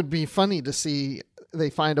 I think it would be funny to see they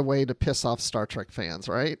find a way to piss off Star Trek fans,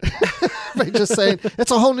 right? By just saying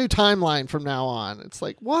it's a whole new timeline from now on. It's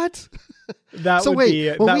like, what? That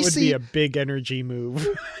would be a big energy move.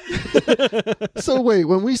 So wait,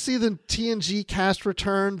 when we see the TNG cast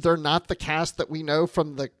return, they're not the cast that we know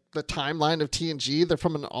from the timeline of TNG. They're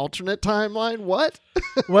from an alternate timeline. What?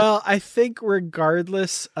 Well, I think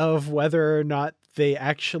regardless of whether or not they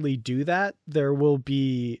actually do that, there will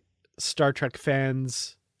be Star Trek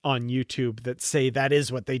fans on YouTube that say that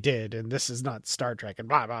is what they did and this is not Star Trek and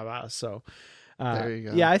blah, blah, blah. So there you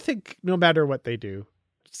go. Yeah, I think no matter what they do,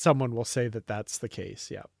 someone will say that that's the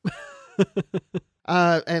case. Yeah.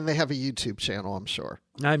 And they have a YouTube channel, I'm sure.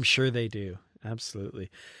 I'm sure they do. Absolutely.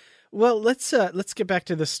 Well, let's get back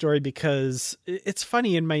to this story, because it's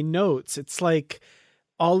funny in my notes. It's like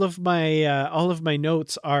all of my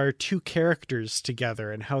notes are two characters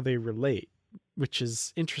together and how they relate, which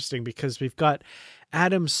is interesting because we've got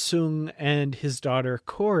Adam Sung and his daughter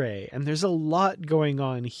Kore, and there's a lot going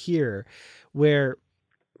on here where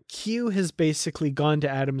Q has basically gone to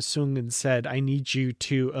Adam Sung and said, I need you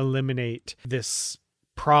to eliminate this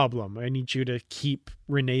problem. I need you to keep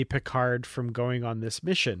Rene Picard from going on this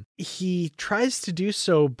mission. He tries to do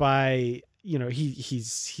so by,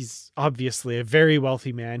 he's obviously a very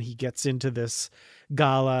wealthy man. He gets into this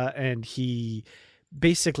gala and he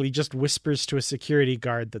basically just whispers to a security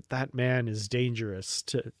guard that man is dangerous,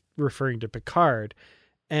 referring to Picard.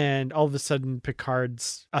 And all of a sudden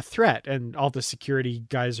Picard's a threat and all the security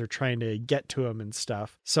guys are trying to get to him and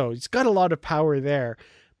stuff. So he's got a lot of power there.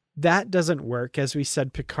 That doesn't work. As we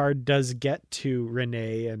said, Picard does get to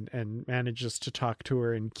Rene and manages to talk to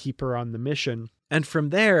her and keep her on the mission. And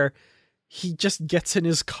from there, he just gets in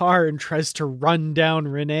his car and tries to run down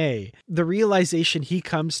Rene. The realization he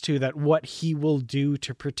comes to that what he will do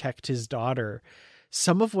to protect his daughter,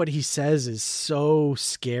 some of what he says is so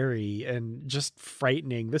scary and just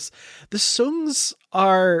frightening. The Sungs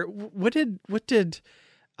are, what did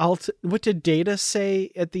Data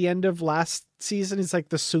say at the end of last season? He's like,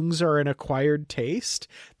 the Sungs are an acquired taste.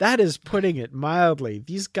 That is putting it mildly.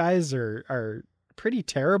 These guys are pretty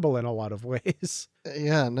terrible in a lot of ways.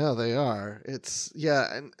 Yeah, no, they are. It's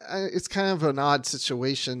kind of an odd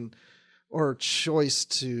situation or choice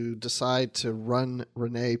to decide to run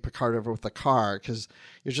Renee Picard over with a car, because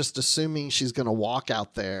you're just assuming she's going to walk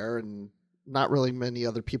out there and not really many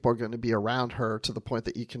other people are going to be around her to the point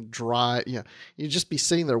that you can drive. You'd just be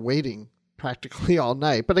sitting there waiting practically all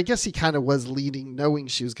night. But I guess he kind of was leading, knowing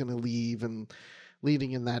she was going to leave and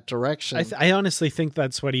leading in that direction. I honestly think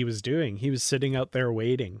that's what he was doing. He was sitting out there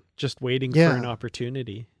waiting, just waiting for an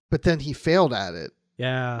opportunity. But then he failed at it.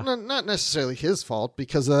 Yeah. Not necessarily his fault,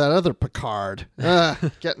 because of that other Picard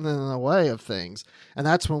getting in the way of things. And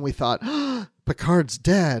that's when we thought, Picard's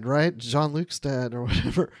dead, right? Jean-Luc's dead or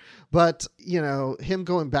whatever. But, him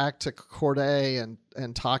going back to Corday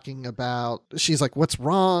and talking about, she's like, what's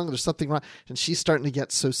wrong? There's something wrong. And she's starting to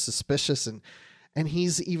get so suspicious. And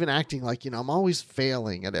he's even acting like, I'm always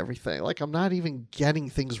failing at everything. Like, I'm not even getting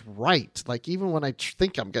things right. Like, even when I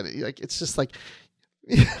think I'm going to, like, it's just like,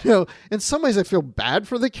 in some ways I feel bad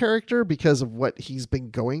for the character because of what he's been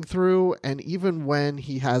going through. And even when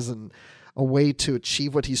he has a way to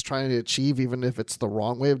achieve what he's trying to achieve, even if it's the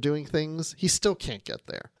wrong way of doing things, he still can't get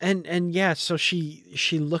there. And yeah, so she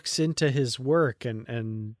looks into his work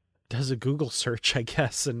and does a Google search, I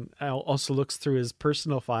guess, and also looks through his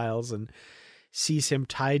personal files and sees him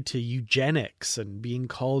tied to eugenics and being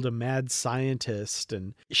called a mad scientist.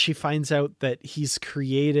 And she finds out that he's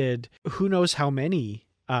created who knows how many,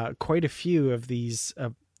 quite a few of these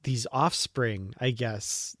offspring, I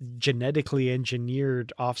guess, genetically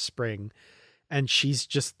engineered offspring. And she's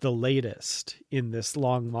just the latest in this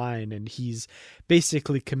long line. And he's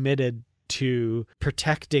basically committed to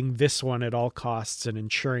protecting this one at all costs and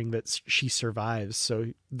ensuring that she survives.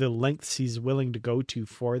 So the lengths he's willing to go to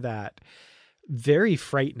for that, very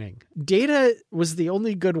frightening. Data was the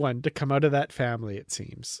only good one to come out of that family, it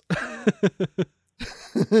seems.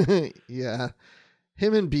 Yeah.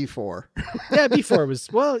 Him and B4. Yeah, B4 was,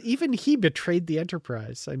 well, even he betrayed the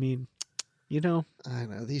Enterprise. I mean, I know,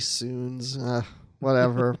 these Soons,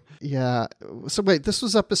 whatever. Yeah. So wait, this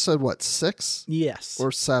was episode, 6? Yes.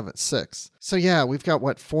 Or 7? 6. So yeah, we've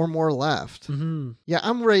got 4 more left. Mm-hmm. Yeah,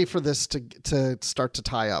 I'm ready for this to start to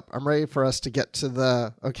tie up. I'm ready for us to get to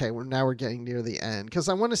now we're getting near the end, because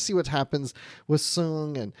I want to see what happens with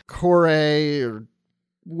Soong and Corey or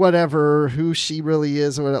whatever, who she really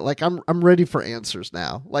is. Or whatever. Like, I'm ready for answers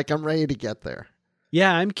now. Like, I'm ready to get there.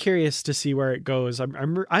 Yeah, I'm curious to see where it goes.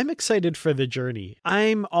 I'm excited for the journey.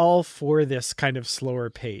 I'm all for this kind of slower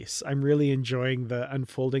pace. I'm really enjoying the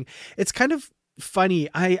unfolding. It's kind of funny.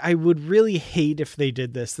 I would really hate if they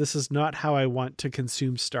did this. This is not how I want to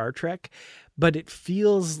consume Star Trek, but it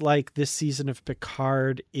feels like this season of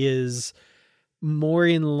Picard is more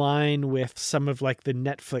in line with some of like the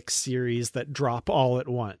Netflix series that drop all at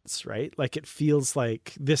once, right? Like, it feels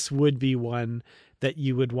like this would be one that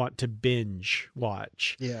you would want to binge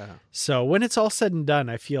watch. Yeah. So when it's all said and done,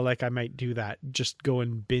 I feel like I might do that. Just go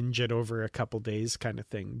and binge it over a couple days kind of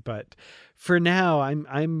thing. But for now,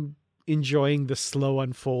 I'm enjoying the slow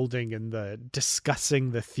unfolding and the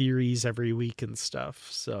discussing the theories every week and stuff.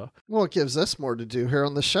 So, well, it gives us more to do here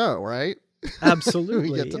on the show, right?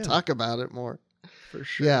 Absolutely. We get to talk about it more. For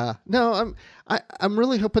sure. Yeah. No, I'm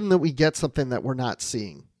really hoping that we get something that we're not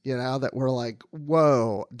seeing. That we're like,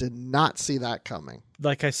 whoa, did not see that coming.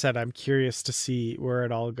 Like I said, I'm curious to see where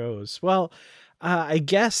it all goes. Well, I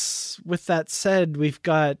guess with that said, we've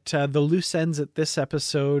got the loose ends at this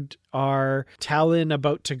episode are Talon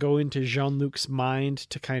about to go into Jean-Luc's mind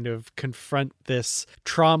to kind of confront this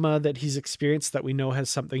trauma that he's experienced that we know has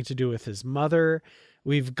something to do with his mother.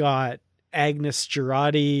 We've got Agnes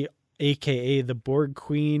Jurati, aka the Borg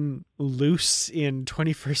Queen, loose in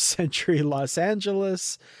 21st century Los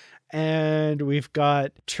Angeles. And we've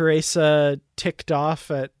got Teresa ticked off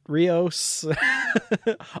at Rios.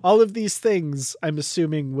 All of these things, I'm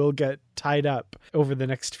assuming, will get tied up over the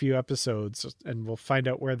next few episodes, and we'll find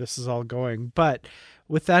out where this is all going. But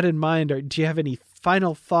with that in mind, do you have any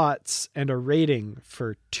final thoughts and a rating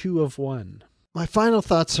for 2 of 1? My final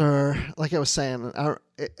thoughts are, like I was saying,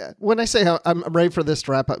 when I say I'm ready for this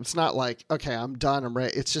to wrap up, it's not like, okay, I'm done, I'm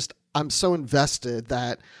ready. It's just, I'm so invested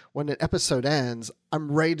that when an episode ends, I'm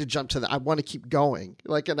ready to jump to I want to keep going.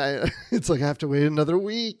 Like, and it's like I have to wait another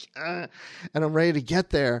week, and I'm ready to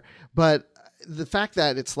get there. But the fact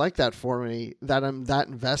that it's like that for me, that I'm that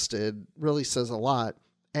invested, really says a lot.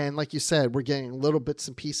 And like you said, we're getting little bits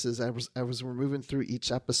and pieces as we're moving through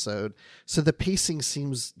each episode. So the pacing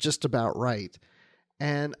seems just about right.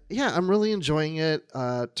 And yeah, I'm really enjoying it.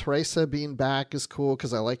 Teresa being back is cool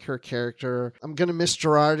because I like her character. I'm going to miss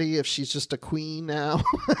Jurati if she's just a queen now,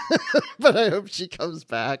 but I hope she comes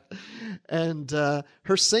back. And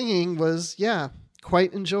her singing was,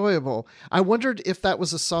 quite enjoyable. I wondered if that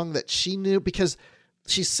was a song that she knew, because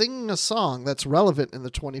she's singing a song that's relevant in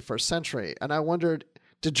the 21st century. And I wondered,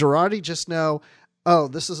 did Girardi just know, oh,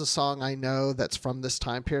 this is a song I know that's from this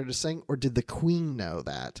time period to sing? Or did the Queen know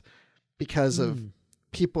that because of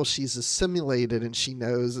people she's assimilated and she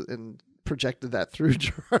knows and projected that through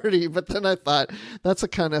Girardi? But then I thought that's a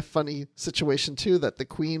kind of funny situation too, that the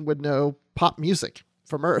Queen would know pop music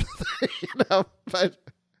from Earth, but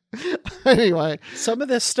anyway, some of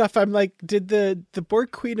this stuff I'm like, did the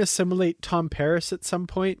Borg Queen assimilate Tom Paris at some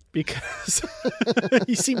point? Because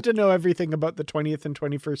he seemed to know everything about the 20th and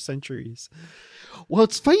 21st centuries. Well,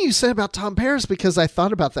 it's funny you said about Tom Paris, because I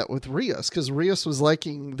thought about that with Rios, because Rios was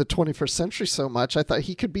liking the 21st century so much. I thought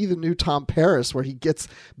he could be the new Tom Paris, where he gets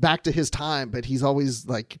back to his time, but he's always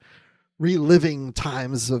like reliving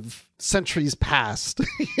times of centuries past,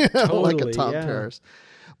 totally, like a Tom Paris.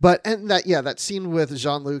 But, and that scene with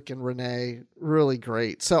Jean-Luc and Renee, really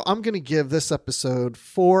great. So I'm going to give this episode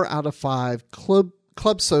 4 out of 5 club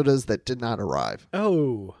sodas that did not arrive.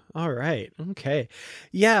 Oh, all right. Okay.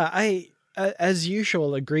 Yeah, I, as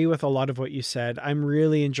usual, agree with a lot of what you said. I'm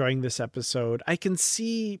really enjoying this episode. I can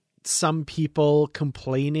see some people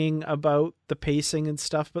complaining about the pacing and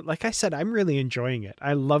stuff, but like I said, I'm really enjoying it.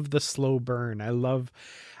 I love the slow burn. I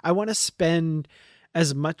want to spend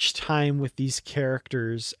as much time with these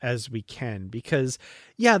characters as we can, because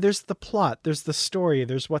there's the plot, there's the story,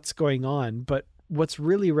 there's what's going on, but what's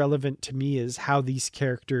really relevant to me is how these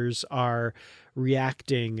characters are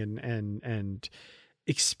reacting and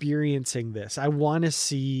experiencing this. I want to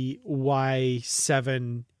see why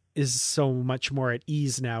Seven is so much more at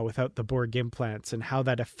ease now without the Borg implants and how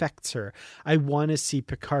that affects her. I want to see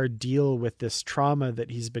Picard deal with this trauma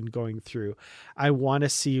that he's been going through. I want to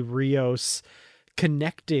see Rios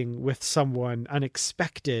connecting with someone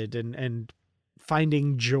unexpected and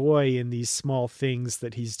finding joy in these small things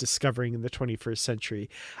that he's discovering in the 21st century.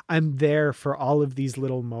 I'm there for all of these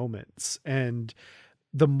little moments, and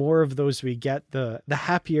the more of those we get, the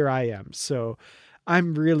happier I am. So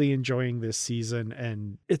I'm really enjoying this season,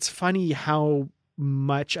 and it's funny how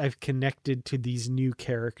much I've connected to these new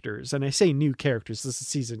characters. And I say new characters, this is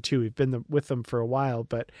season 2. We've been with them for a while,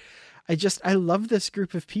 but I love this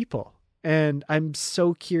group of people. And I'm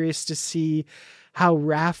so curious to see how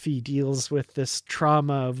Raffi deals with this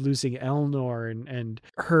trauma of losing Elnor and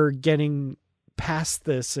her getting past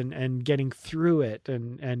this and getting through it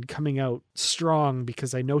and coming out strong,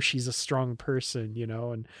 because I know she's a strong person,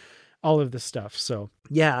 and all of this stuff. So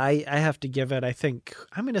yeah, I have to give it, I think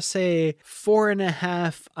I'm going to say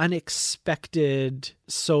 4.5 unexpected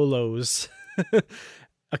solos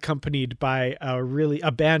accompanied by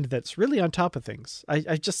a band that's really on top of things.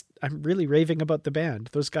 I'm really raving about the band.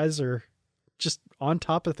 Those guys are just on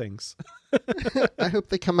top of things. I hope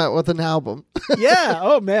they come out with an album. Yeah.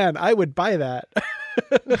 Oh man, I would buy that.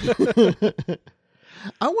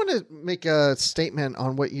 I want to make a statement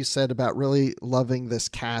on what you said about really loving this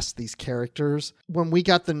cast, these characters. When we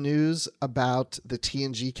got the news about the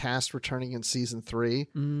TNG cast returning in season 3,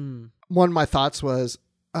 one of my thoughts was,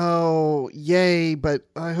 oh, yay, but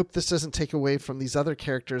I hope this doesn't take away from these other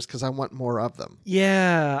characters, because I want more of them.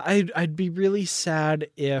 Yeah, I'd be really sad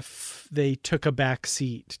if they took a back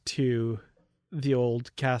seat to the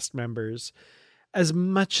old cast members. As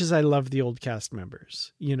much as I love the old cast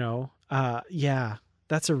members, yeah,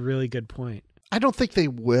 that's a really good point. I don't think they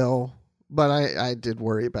will, but I did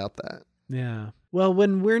worry about that. Yeah. Well,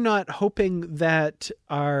 when we're not hoping that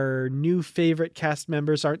our new favorite cast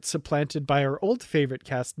members aren't supplanted by our old favorite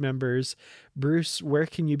cast members, Bruce, where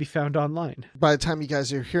can you be found online? By the time you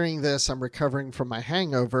guys are hearing this, I'm recovering from my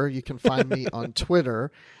hangover. You can find me on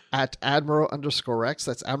Twitter at Admiral_Rex.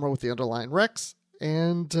 That's Admiral with the underline Rex.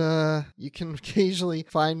 And you can occasionally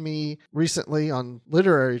find me recently on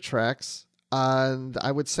Literary Treks. And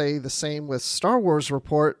I would say the same with Star Wars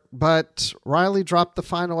Report, but Riley dropped the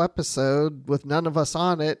final episode with none of us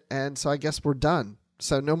on it, and so I guess we're done.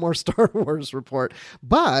 So no more Star Wars Report.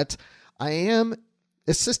 But I am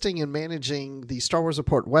assisting in managing the Star Wars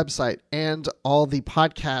Report website, and all the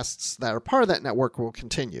podcasts that are part of that network will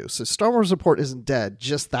continue. So Star Wars Report isn't dead,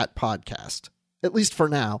 just that podcast. At least for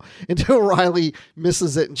now, until Riley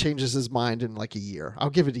misses it and changes his mind in like a year. I'll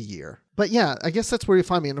give it a year. But yeah, I guess that's where you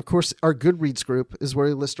find me. And of course, our Goodreads group is where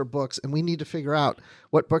we list our books, and we need to figure out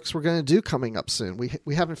what books we're going to do coming up soon.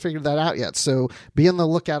 We haven't figured that out yet. So be on the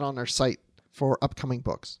lookout on our site for upcoming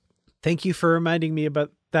books. Thank you for reminding me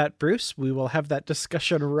about that, Bruce. We will have that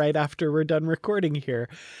discussion right after we're done recording here.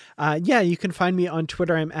 You can find me on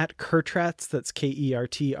Twitter. I'm at Kertrats. That's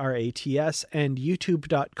KERTRATS, and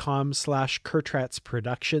youtube.com/Kertrats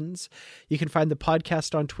Productions. You can find the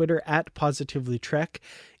podcast on Twitter at Positively Trek.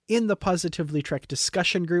 in the Positively Trek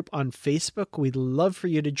discussion group on Facebook. We'd love for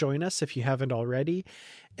you to join us if you haven't already.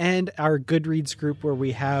 And our Goodreads group, where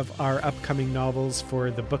we have our upcoming novels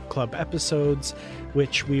for the book club episodes,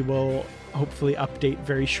 which we will hopefully update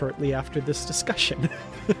very shortly after this discussion.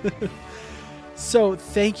 So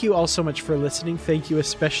thank you all so much for listening. Thank you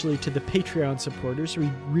especially to the Patreon supporters.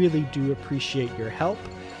 We really do appreciate your help.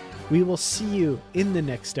 We will see you in the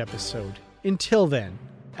next episode. Until then,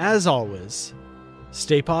 as always,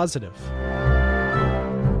 stay positive.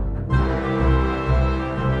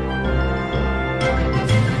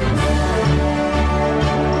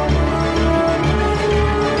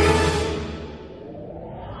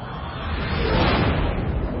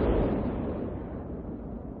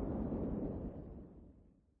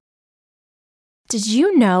 Did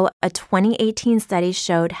you know a 2018 study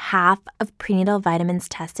showed half of prenatal vitamins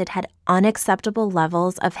tested had unacceptable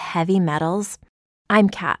levels of heavy metals? I'm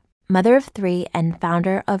Kat, mother of 3 and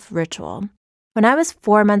founder of Ritual. When I was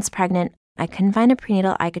 4 months pregnant, I couldn't find a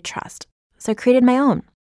prenatal I could trust, so I created my own.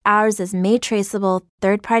 Ours is made traceable,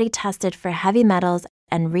 third-party tested for heavy metals,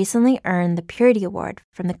 and recently earned the Purity Award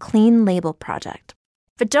from the Clean Label Project.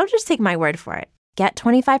 But don't just take my word for it. Get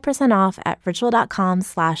 25% off at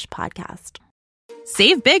ritual.com/podcast.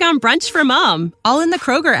 Save big on brunch for mom, all in the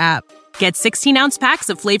Kroger app. Get 16-ounce packs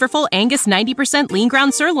of flavorful Angus 90% lean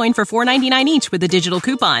ground sirloin for $4.99 each with a digital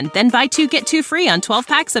coupon. Then buy 2, get 2 free on 12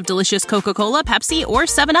 packs of delicious Coca-Cola, Pepsi, or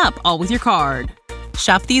 7-Up, all with your card.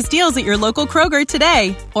 Shop these deals at your local Kroger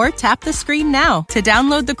today, or tap the screen now to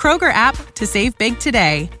download the Kroger app to save big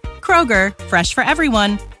today. Kroger, fresh for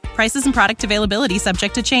everyone. Prices and product availability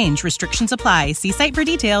subject to change. Restrictions apply. See site for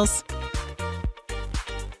details.